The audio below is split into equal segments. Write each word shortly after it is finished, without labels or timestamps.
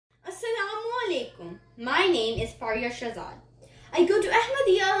alaikum. My name is Faria Shahzad. I go to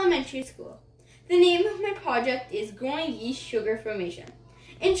Ahmadiyya Elementary School. The name of my project is Growing Yeast Sugar Formation.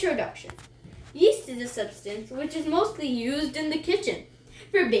 Introduction. Yeast is a substance which is mostly used in the kitchen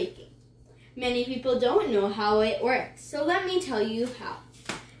for baking. Many people don't know how it works, so let me tell you how.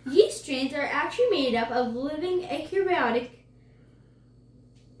 Yeast strains are actually made up of living eukaryotic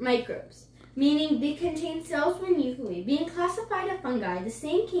microbes, meaning they contain cells with nuclei, being classified as fungi, the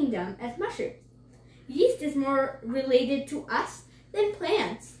same kingdom as mushrooms. Yeast is more related to us than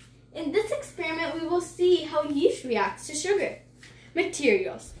plants. In this experiment, we will see how yeast reacts to sugar.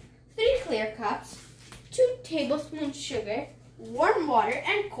 Materials: 3 clear cups, 2 tablespoons sugar, warm water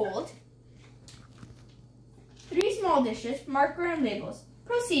and cold, 3 small dishes, marker and labels.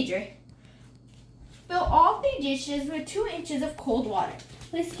 Procedure: fill all 3 dishes with 2 inches of cold water.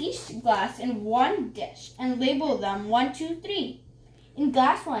 Place each glass in one dish and label them 1, 2, 3. In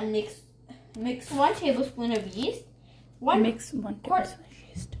glass 1, mix 1 tablespoon of yeast. Mix 1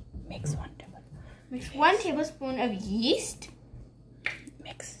 tablespoon of yeast.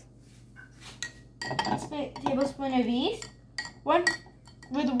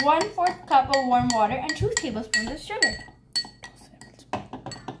 With 1/4 cup of warm water and 2 tablespoons of sugar.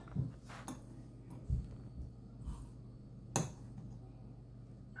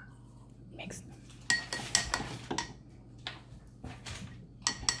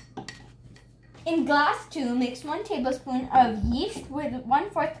 In glass 2, mix 1 tablespoon of yeast with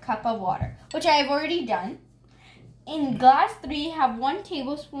 1/4 cup of water, which I have already done. In glass 3, have 1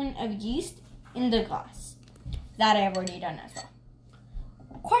 tablespoon of yeast in the glass. That I have already done as well.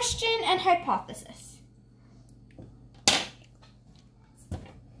 Question and hypothesis.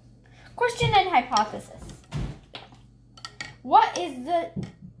 Question and hypothesis. What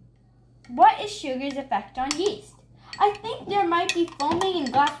is sugar's effect on yeast? I think there might be foaming in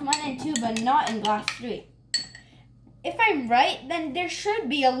glass 1 and 2, but not in glass 3. If I'm right, then there should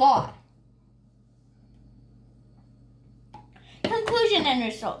be a lot. Conclusion and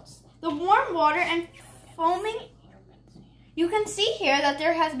results. The warm water and foaming. You can see here that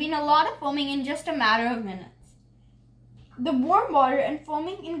there has been a lot of foaming in just a matter of minutes. The warm water and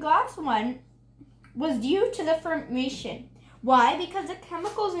foaming in glass 1 was due to the fermentation. Why? Because the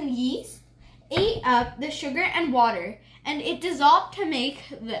chemicals in yeast ate up the sugar and water, and it dissolved to make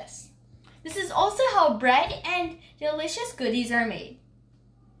this. This is also how bread and delicious goodies are made.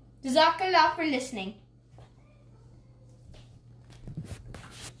 Jazakallah for listening.